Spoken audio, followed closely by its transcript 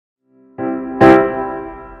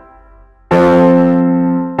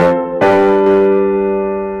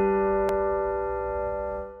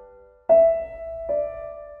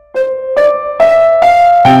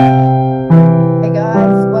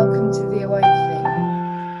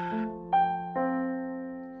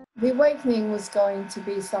awakening was going to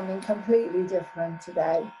be something completely different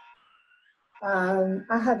today.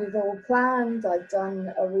 I had it all planned. I'd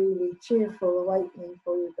done a really cheerful awakening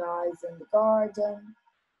for you guys in the garden.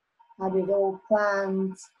 Had it all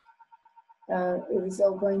planned. It was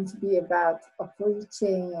all going to be about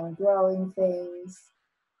uprooting and growing things.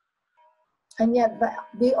 And yet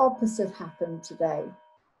the opposite happened today.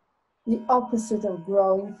 The opposite of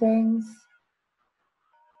growing things.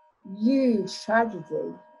 Huge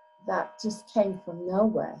tragedy that just came from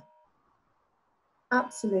nowhere.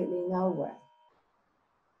 Absolutely nowhere.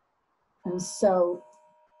 And so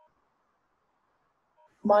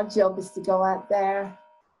my job is to go out there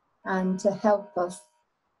and to help us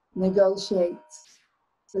negotiate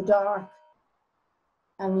the dark.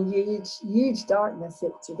 And huge darkness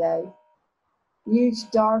hit today.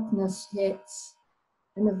 Huge darkness hits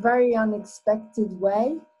in a very unexpected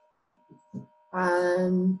way.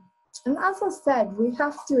 And as I said, we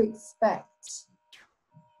have to expect.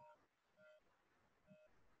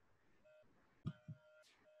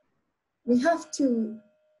 We have to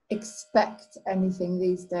expect anything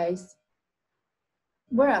these days.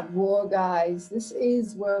 We're at war, guys. This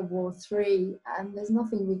is World War III, and there's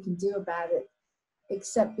nothing we can do about it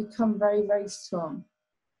except become very, very strong.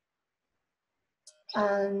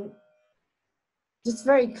 And just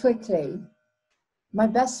very quickly, my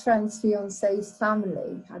best friend's fiance's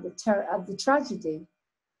family had the tragedy,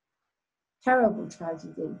 terrible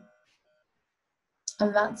tragedy.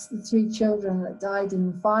 And that's the 3 children that died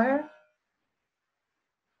in the fire.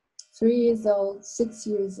 3 years old, 6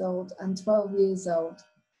 years old, and 12 years old,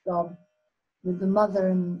 gone, with the mother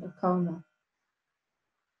in a coma.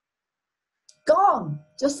 Gone,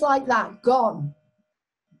 just like that, gone,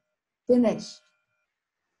 finished.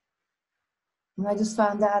 And I just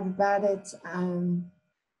found out about it, and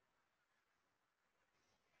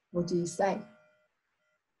what do you say?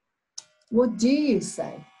 What do you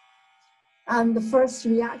say? And the first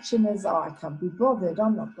reaction is, oh, I can't be bothered.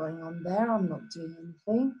 I'm not going on there. I'm not doing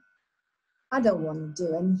anything. I don't want to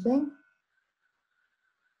do anything.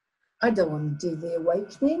 I don't want to do the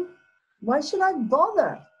awakening. Why should I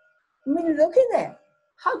bother? I mean, look at it.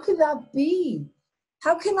 How could that be?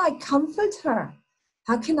 How can I comfort her?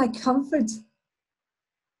 How can I comfort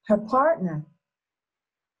her partner?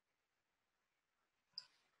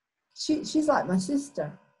 She's like my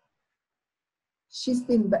sister. She's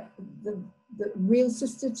been the real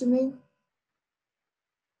sister to me.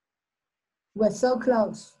 We're so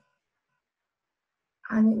close.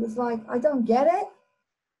 And it was like, I don't get it.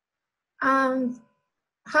 And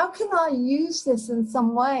how can I use this in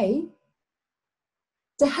some way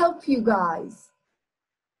to help you guys?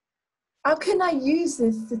 How can I use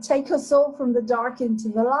this to take us all from the dark into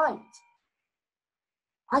the light?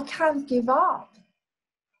 I can't give up.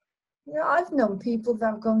 You know, I've known people that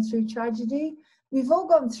have gone through tragedy. We've all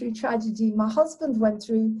gone through tragedy. My husband went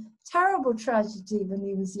through terrible tragedy when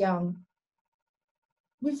he was young.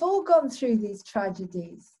 We've all gone through these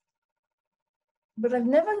tragedies. But I've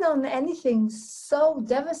never known anything so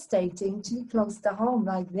devastating too close to home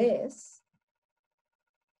like this.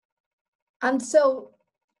 And so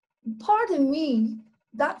part of me,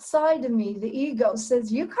 that side of me, the ego,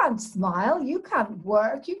 says, you can't smile, you can't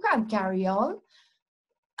work, you can't carry on.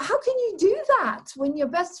 How can you do that when your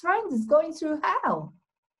best friend is going through hell?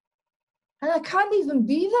 And I can't even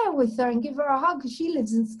be there with her and give her a hug because she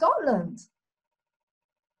lives in Scotland.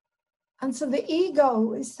 And so the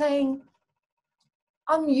ego is saying,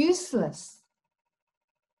 I'm useless.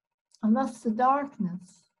 And that's the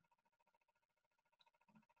darkness.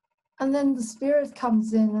 And then the spirit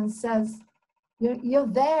comes in and says, you're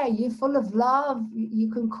there, you're full of love,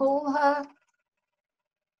 you can call her.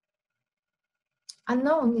 And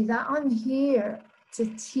not only that, I'm here to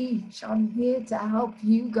teach, I'm here to help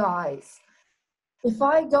you guys. If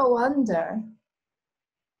I go under,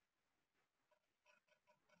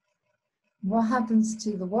 what happens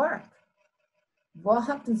to the work? What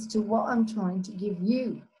happens to what I'm trying to give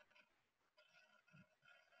you?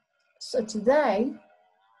 So today,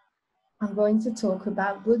 I'm going to talk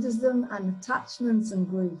about Buddhism and attachments and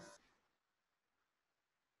grief.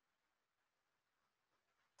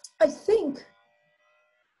 I think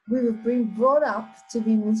we have been brought up to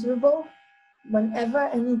be miserable whenever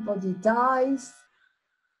anybody dies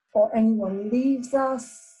or anyone leaves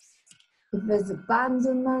us, if there's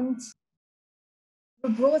abandonment. We're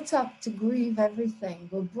brought up to grieve everything.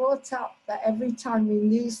 We're brought up that every time we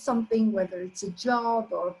lose something, whether it's a job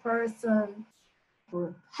or a person or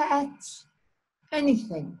a pet,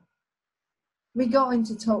 anything, we go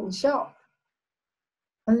into total shock.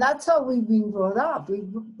 And that's how we've been brought up.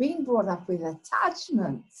 We've been brought up with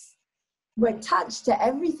attachments. We're attached to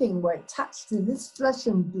everything. We're attached to this flesh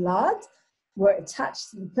and blood. We're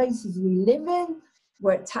attached to the places we live in.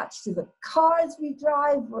 We're attached to the cars we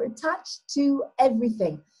drive. We're attached to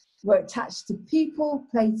everything. We're attached to people,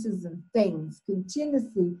 places, and things.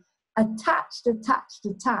 Continuously attached, attached,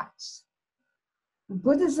 attached.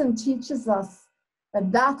 Buddhism teaches us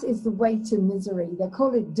that that is the way to misery. They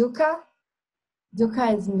call it dukkha.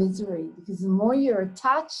 Dukkha is misery, because the more you're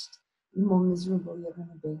attached, the more miserable you're going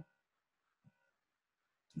to be.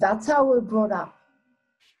 That's how we're brought up.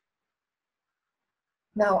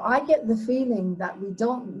 Now, I get the feeling that we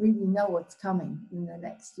don't really know what's coming in the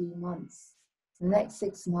next few months, the next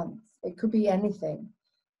 6 months. It could be anything.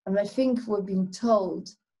 And I think we're being told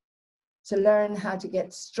to learn how to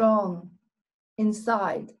get strong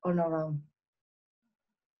inside on our own.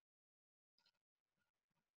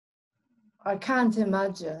 I can't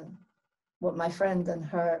imagine what my friend and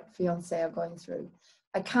her fiance are going through.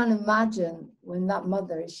 I can't imagine when that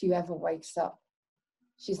mother, if she ever wakes up,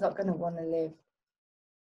 she's not going to want to live,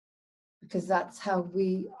 because that's how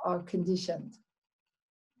we are conditioned.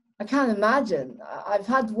 I can't imagine. I've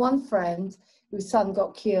had one friend whose son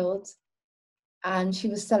got killed and she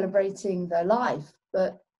was celebrating their life,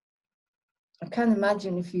 but I can't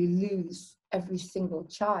imagine if you lose every single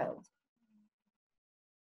child.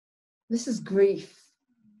 This is grief.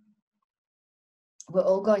 We're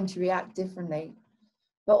all going to react differently.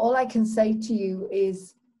 But all I can say to you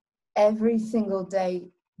is every single day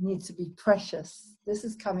needs to be precious. This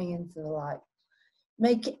is coming into the light.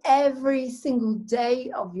 Make every single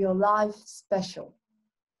day of your life special.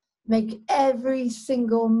 Make every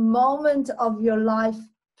single moment of your life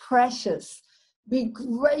precious. Be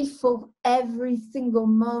grateful every single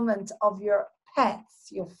moment of your pets,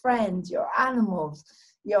 your friends, your animals,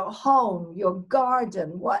 your home, your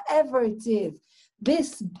garden, whatever it is.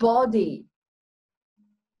 This body.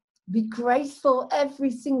 Be grateful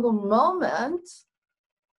every single moment,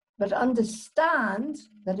 but understand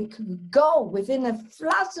that it could go within a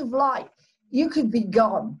flash of light. You could be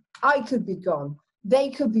gone. I could be gone.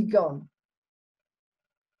 They could be gone.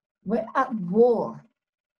 We're at war.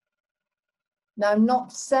 Now, I'm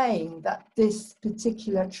not saying that this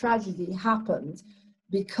particular tragedy happened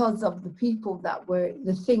because of the people that were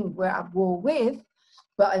the thing we're at war with,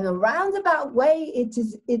 but in a roundabout way, it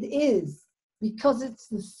is because it's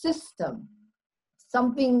the system.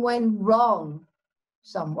 Something went wrong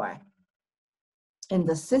somewhere in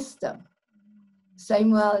the system.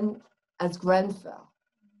 Same way as Grenfell.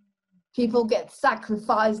 People get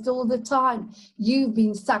sacrificed all the time. You've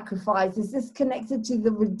been sacrificed. Is this connected to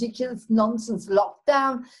the ridiculous nonsense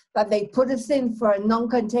lockdown that they put us in for a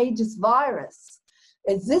non-contagious virus?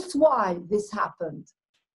 Is this why this happened?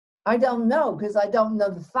 I don't know, because I don't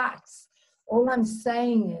know the facts. All I'm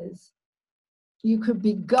saying is you could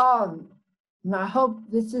be gone. And I hope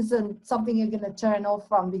this isn't something you're going to turn off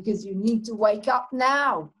from, because you need to wake up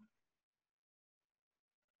now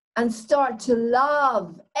and start to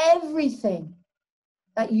love everything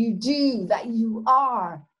that you do, that you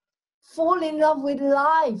are. Fall in love with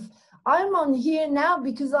life. I'm on here now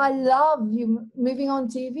because I love you, moving on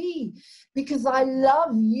TV, because I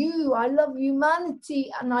love you, I love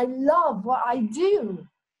humanity, and I love what I do.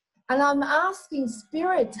 And I'm asking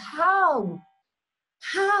Spirit, how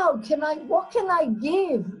can I, what can I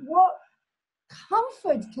give? What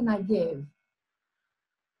comfort can I give?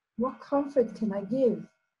 What comfort can I give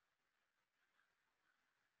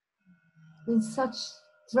in such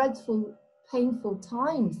dreadful, painful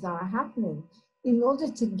times that are happening, in order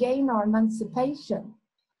to gain our emancipation,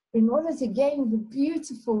 in order to gain the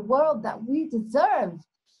beautiful world that we deserve?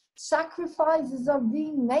 Sacrifices are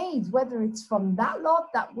being made, whether it's from that lot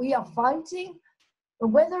that we are fighting, or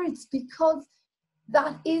whether it's because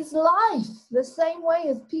that is life. The same way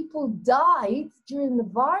as people died during the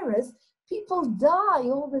virus, people die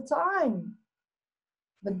all the time.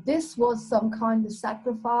 But this was some kind of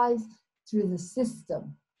sacrifice through the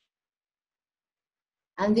system.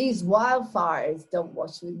 And these wildfires don't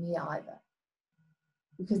wash with me either,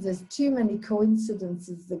 because there's too many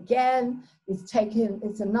coincidences. Again,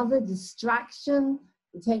 it's another distraction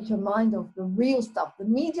to take your mind off the real stuff. The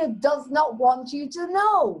media does not want you to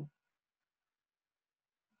know.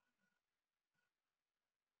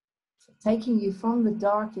 So taking you from the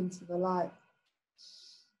dark into the light.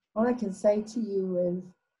 All I can say to you is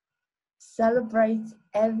celebrate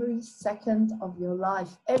every second of your life.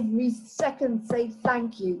 Every second, say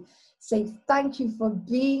thank you. Say thank you for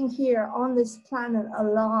being here on this planet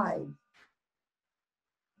alive.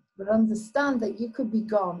 But understand that you could be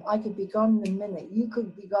gone. I could be gone in a minute. You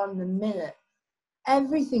could be gone in a minute.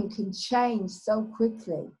 Everything can change so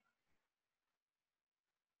quickly.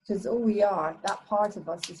 Because all we are, that part of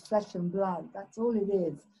us, is flesh and blood. That's all it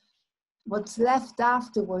is. What's left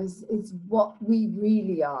afterwards is what we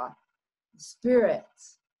really are. The spirit,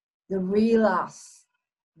 the real us,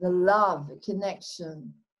 the love, the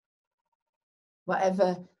connection,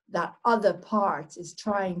 whatever that other part is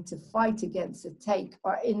trying to fight against, to take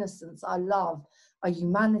our innocence, our love, our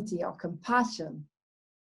humanity, our compassion.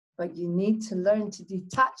 But you need to learn to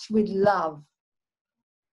detach with love,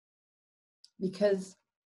 because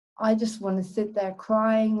I just want to sit there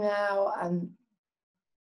crying now and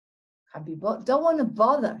don't want to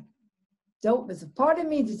bother. There's a part of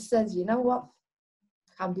me that says, you know what,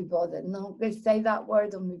 can't be bothered. No, they say that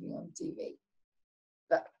word, I'm moving on TV.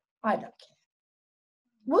 But I don't care.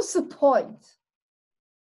 What's the point?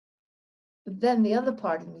 But then the other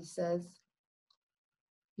part of me says,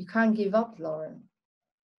 you can't give up, Lauren.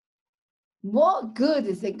 What good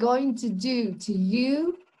is it going to do to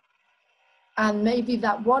you and maybe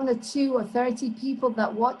that 1 or 2 or 30 people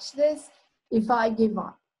that watch this if I give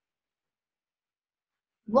up?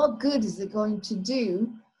 What good is it going to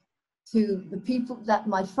do to the people that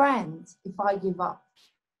my friends if I give up?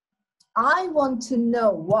 I want to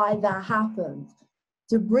know why that happened,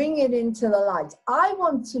 to bring it into the light. I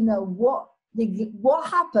want to know what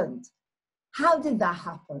happened. How did that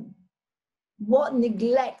happen? What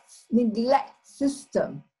neglect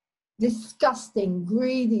system, disgusting,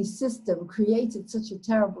 greedy system created such a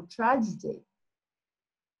terrible tragedy?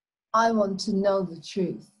 I want to know the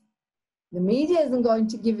truth. The media isn't going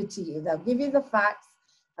to give it to you. They'll give you the facts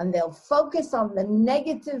and they'll focus on the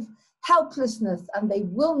negative helplessness, and they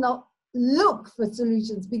will not look for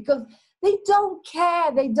solutions because they don't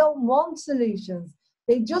care. They don't want solutions.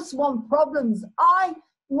 They just want problems. I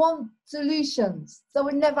want solutions so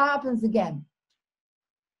it never happens again.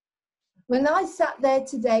 When I sat there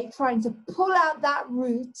today trying to pull out that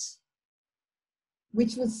root,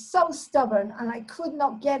 which was so stubborn and I could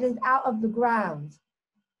not get it out of the ground,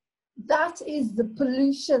 that is the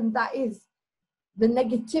pollution, that is the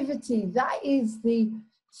negativity, that is the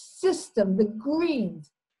system, the greed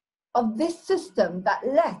of this system that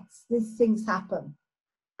lets these things happen.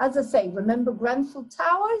 As I say, remember Grenfell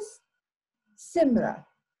Towers? Similar.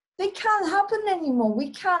 They can't happen anymore.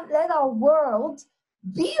 We can't let our world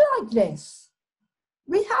be like this.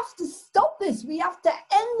 We have to stop this. We have to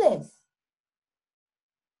end this.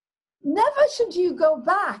 Never should you go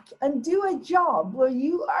back and do a job where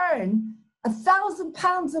you earn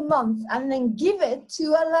 £1,000 a month and then give it to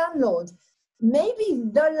a landlord. Maybe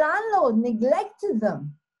the landlord neglected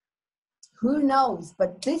them. Who knows?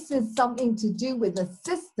 But this is something to do with a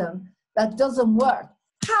system that doesn't work.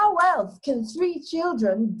 How else can 3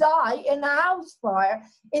 children die in a house fire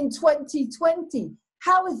in 2020?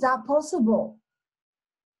 How is that possible?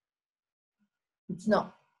 It's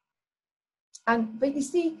not. But you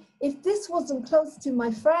see, if this wasn't close to my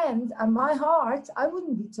friend and my heart, I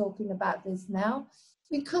wouldn't be talking about this now,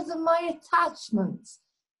 because of my attachments,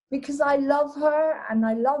 because I love her and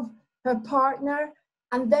I love her partner,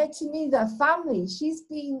 and they're to me their family. She's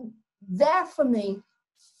been there for me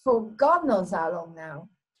for God knows how long now.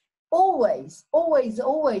 Always, always,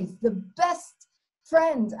 always the best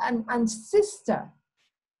friend and sister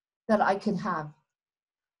that I could have.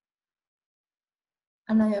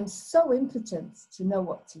 And I am so impotent to know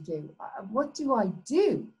what to do. What do I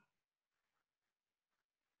do?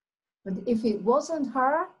 But if it wasn't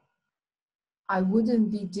her, I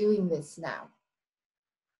wouldn't be doing this now.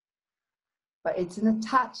 But it's an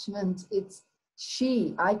attachment. It's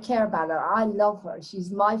she. I care about her. I love her.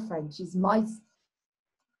 She's my friend. She's my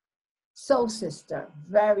soul sister.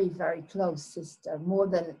 Very, very close sister. More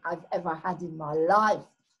than I've ever had in my life.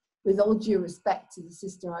 With all due respect to the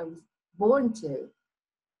sister I was born to.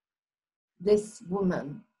 This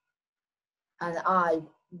woman and I,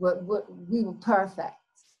 we were perfect.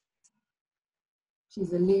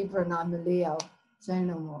 She's a Libra and I'm a Leo. Say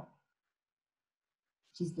no more.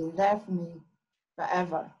 She's been there for me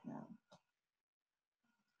forever now.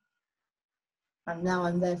 And now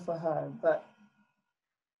I'm there for her. But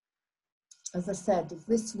as I said, if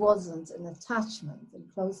this wasn't an attachment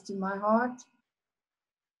and close to my heart,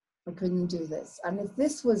 I couldn't do this. And if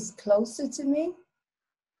this was closer to me,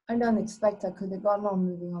 I don't expect I could have gone on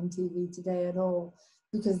moving on TV today at all,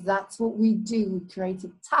 because that's what we do. We create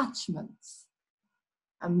attachments.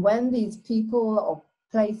 And when these people or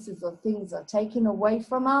places or things are taken away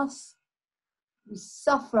from us, we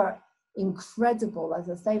suffer incredible, as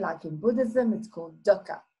I say, like in Buddhism, it's called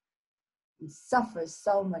dukkha. We suffer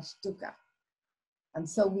so much dukkha. And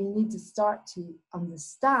so we need to start to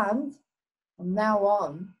understand from now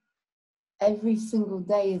on, every single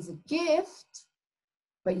day is a gift,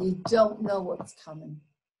 but you don't know what's coming.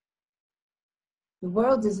 The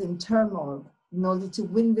world is in turmoil. In order to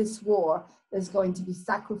win this war, there's going to be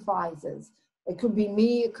sacrifices. It could be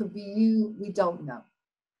me, it could be you, we don't know.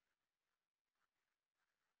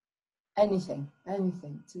 Anything.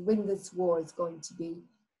 To win this war is going to be,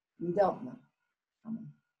 we don't know.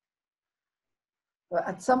 But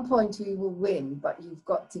at some point we will win, but you've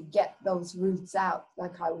got to get those roots out,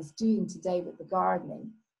 like I was doing today with the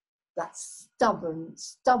gardening. That stubborn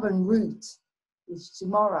root, which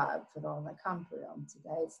tomorrow I put on, I can't put it on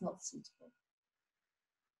today, it's not suitable.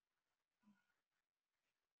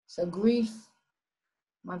 So grief,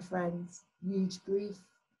 my friends, huge grief,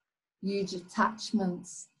 huge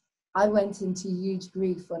attachments. I went into huge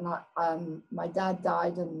grief when my dad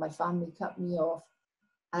died and my family cut me off.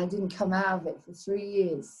 I didn't come out of it for 3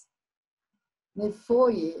 years, maybe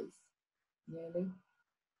 4 years, nearly,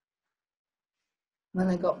 when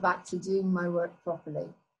I got back to doing my work properly.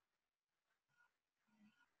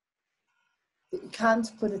 You can't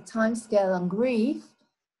put a time scale on grief.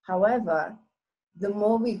 However, the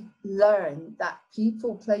more we learn that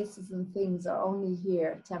people, places, and things are only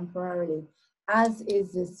here temporarily, as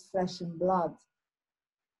is this flesh and blood.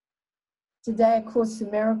 Today, A Course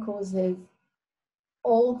in Miracles is,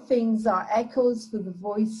 all things are echoes for the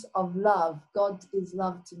voice of love. God is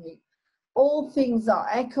love to me. All things are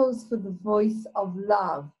echoes for the voice of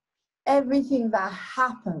love. Everything that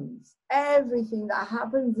happens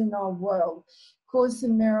in our world, Course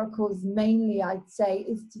in Miracles mainly, I'd say,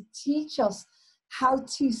 is to teach us how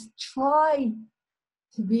to try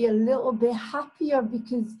to be a little bit happier,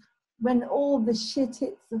 because when all the shit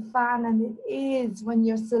hits the fan, and it is, when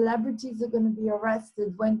your celebrities are going to be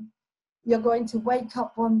arrested, when you're going to wake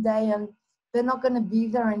up one day and they're not going to be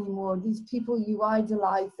there anymore, these people you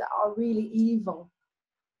idolize that are really evil,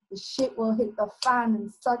 the shit will hit the fan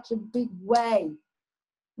in such a big way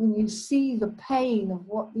when you see the pain of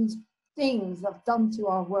what these things have done to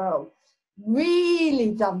our world,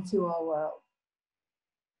 really done to our world.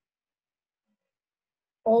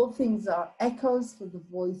 All things are echoes for the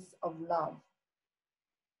voice of love.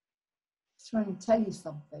 I'm trying to tell you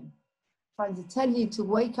something. I'm trying to tell you to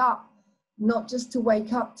wake up, not just to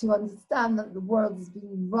wake up, to understand that the world is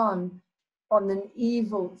being run on an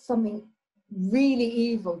evil, something really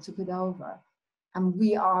evil took it over. And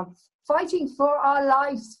we are fighting for our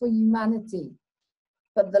lives, for humanity.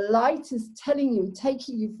 But the light is telling you,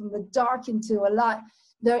 taking you from the dark into a light.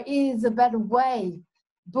 There is a better way.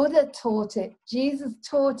 Buddha taught it. Jesus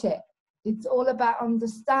taught it. It's all about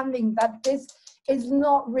understanding that this is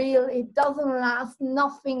not real. It doesn't last.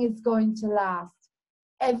 Nothing is going to last.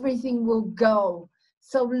 Everything will go.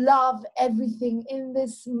 So love everything in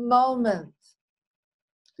this moment.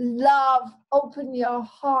 Love. Open your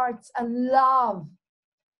heart and love.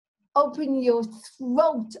 Open your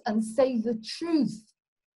throat and say the truth.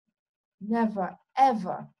 Never,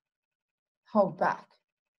 ever hold back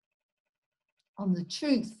on the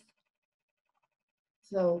truth.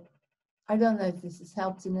 So I don't know if this has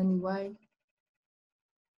helped in any way.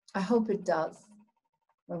 I hope it does.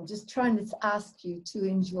 I'm just trying to ask you to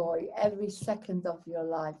enjoy every second of your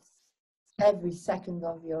lives, every second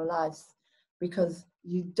of your lives, because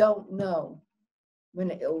you don't know when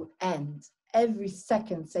it will end. Every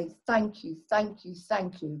second say thank you, thank you,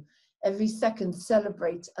 thank you. Every second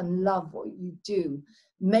celebrate and love what you do.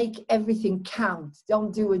 Make everything count.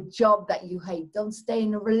 Don't do a job that you hate. Don't stay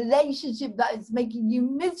in a relationship that is making you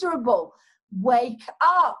miserable. Wake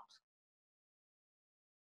up.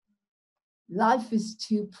 Life is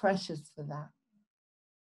too precious for that.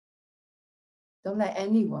 Don't let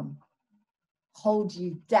anyone hold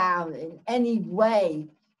you down in any way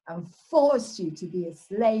and force you to be a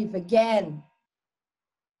slave again.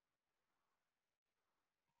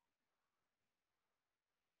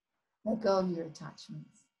 Let go of your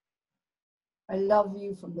attachments. I love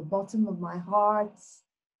you from the bottom of my heart.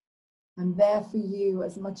 I'm there for you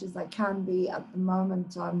as much as I can be. At the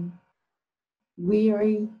moment, I'm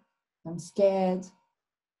weary, I'm scared,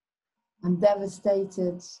 I'm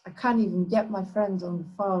devastated. I can't even get my friend on the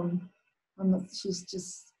phone. She's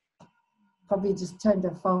just probably just turned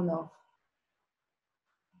her phone off.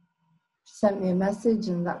 She sent me a message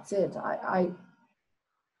and that's it.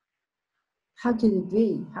 How could it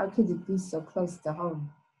be? How could it be so close to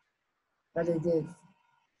home? But it is.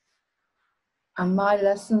 And my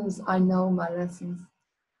lessons, I know my lessons.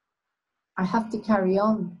 I have to carry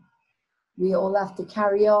on. We all have to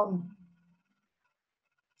carry on.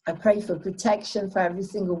 I pray for protection for every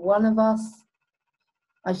single one of us.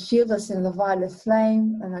 I shield us in the violet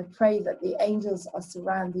flame, and I pray that the angels are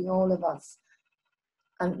surrounding all of us.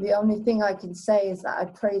 And the only thing I can say is that I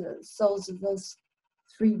pray that the souls of those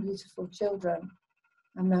 3 beautiful children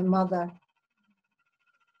and their mother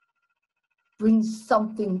bring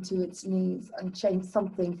something to its knees and change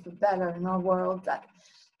something for better in our world, that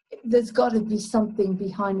there's got to be something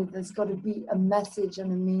behind it. There's got to be a message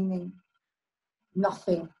and a meaning.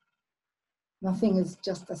 Nothing is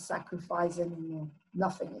just a sacrifice anymore.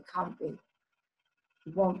 Nothing. It can't be.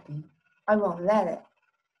 It won't be. I won't let it.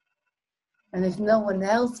 And if no one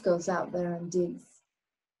else goes out there and digs,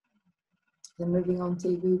 then Moving On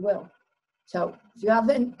TV will. So if you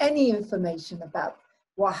have any information about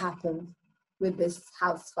what happened with this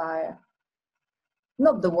house fire,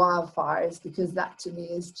 not the wildfires, because that to me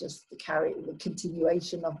is just the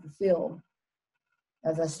continuation of the film.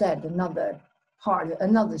 As I said, another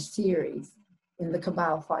series in the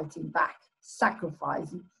cabal fighting back,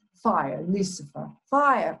 sacrifice, fire, Lucifer,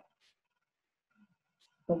 fire.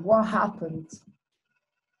 But what happened?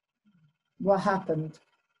 What happened?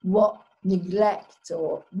 What neglect,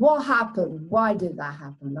 or what happened? Why did that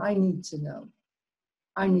happen? I need to know.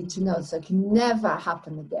 I need to know, so it can never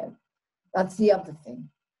happen again. That's the other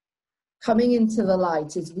thing. Coming into the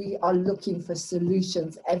light is we are looking for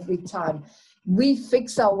solutions every time. We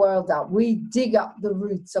fix our world up. We dig up the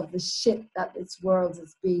roots of the shit that this world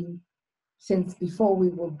has been since before we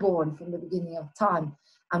were born, from the beginning of time.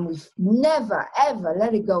 And we've never, ever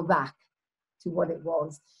let it go back to what it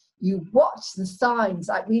was. You watch the signs.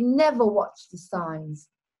 Like, we never watched the signs.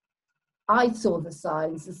 I saw the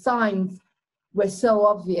signs. The signs were so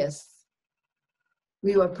obvious.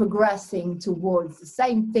 We were progressing towards the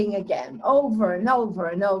same thing again, over and over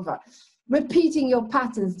and over. Repeating your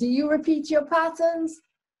patterns. Do you repeat your patterns?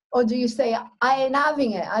 Or do you say, I ain't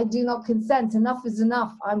having it, I do not consent, enough is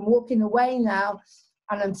enough, I'm walking away now,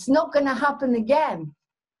 and it's not going to happen again?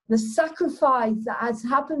 The sacrifice that has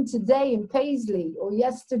happened today in Paisley, or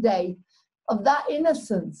yesterday, of that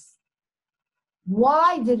innocence.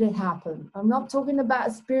 Why did it happen? I'm not talking about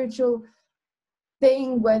a spiritual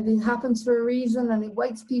thing where it happens for a reason and it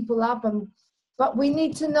wakes people up, but we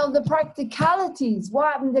need to know the practicalities.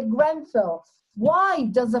 What happened at Grenfell? Why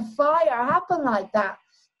does a fire happen like that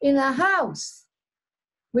in a house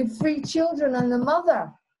with 3 children and a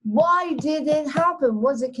mother? Why did it happen?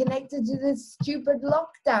 Was it connected to this stupid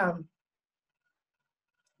lockdown?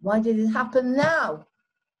 Why did it happen now?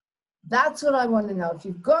 That's what I want to know. If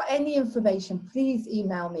you've got any information, please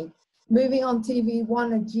email me,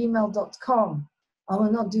 movingontv1@gmail.com. I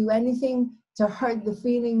will not do anything to hurt the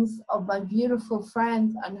feelings of my beautiful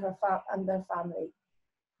friend and their family.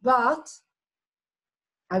 But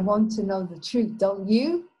I want to know the truth, don't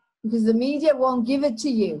you? Because the media won't give it to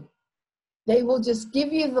you. They will just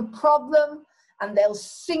give you the problem and they'll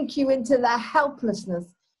sink you into their helplessness.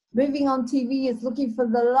 Moving On TV is looking for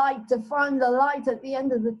the light, to find the light at the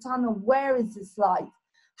end of the tunnel. Where is this light?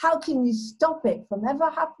 How can you stop it from ever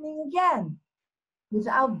happening again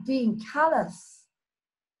without being callous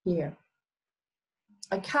here?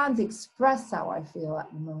 I can't express how I feel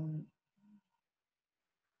at the moment.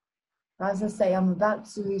 As I say, I'm about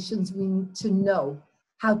solutions. We need to know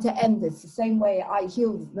how to end this. The same way I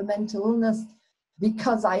healed the mental illness,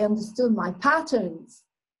 because I understood my patterns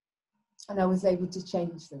and I was able to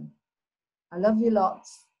change them. I love you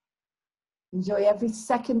lots. Enjoy every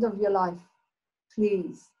second of your life.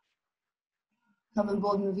 Please come on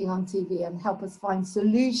board Moving On TV and help us find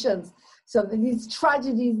solutions so that these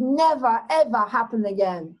tragedies never, ever happen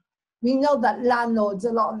again. We know that landlords,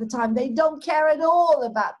 a lot of the time, they don't care at all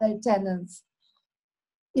about their tenants.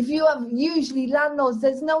 If you have usually landlords,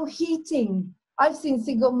 there's no heating. I've seen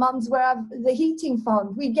single mums where the heating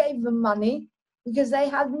fund, we gave them money because they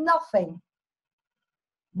had nothing.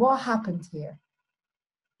 What happened here?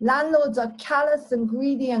 Landlords are callous and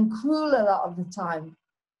greedy and cruel a lot of the time.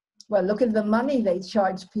 Well, look at the money they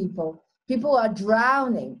charge people. People are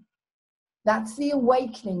drowning. That's the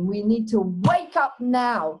awakening. We need to wake up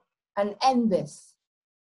now and end this.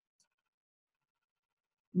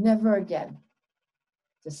 Never again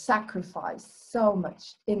to sacrifice so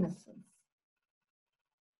much innocence.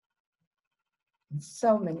 And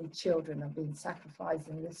so many children have been sacrificed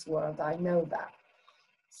in this world. I know that.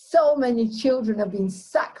 So many children have been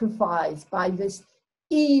sacrificed by this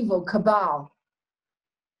evil cabal.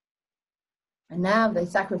 And now they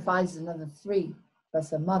sacrifice another 3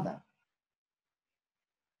 plus a mother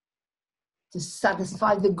to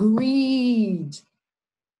satisfy the greed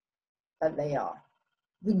that they are.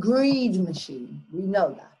 The greed machine, we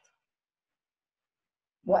know that.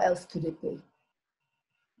 What else could it be?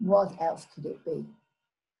 What else could it be?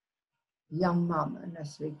 Young mum and her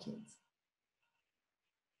 3 kids.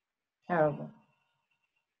 Terrible.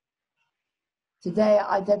 Today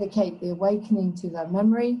I dedicate the awakening to their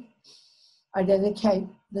memory. I dedicate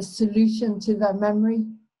the solution to their memory.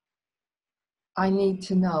 I need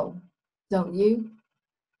to know Don't you?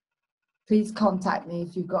 Please contact me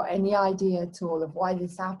if you've got any idea at all of why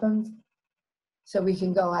this happened, so we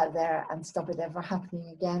can go out there and stop it ever happening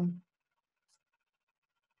again.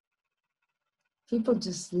 People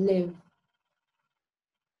just live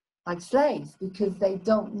like slaves because they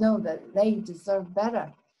don't know that they deserve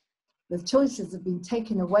better. The choices have been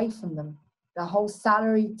taken away from them. The whole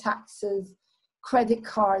salary, taxes, credit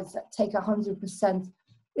cards that take 100%.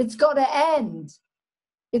 It's got to end.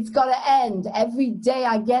 It's got to end. Every day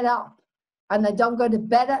I get up and I don't go to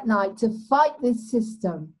bed at night to fight this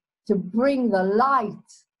system, to bring the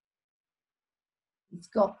light. It's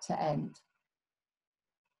got to end.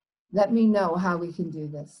 Let me know how we can do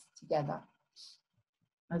this together.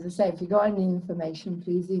 As I say, if you got any information,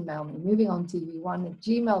 please email me,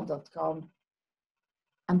 movingontv1@gmail.com.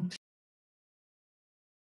 And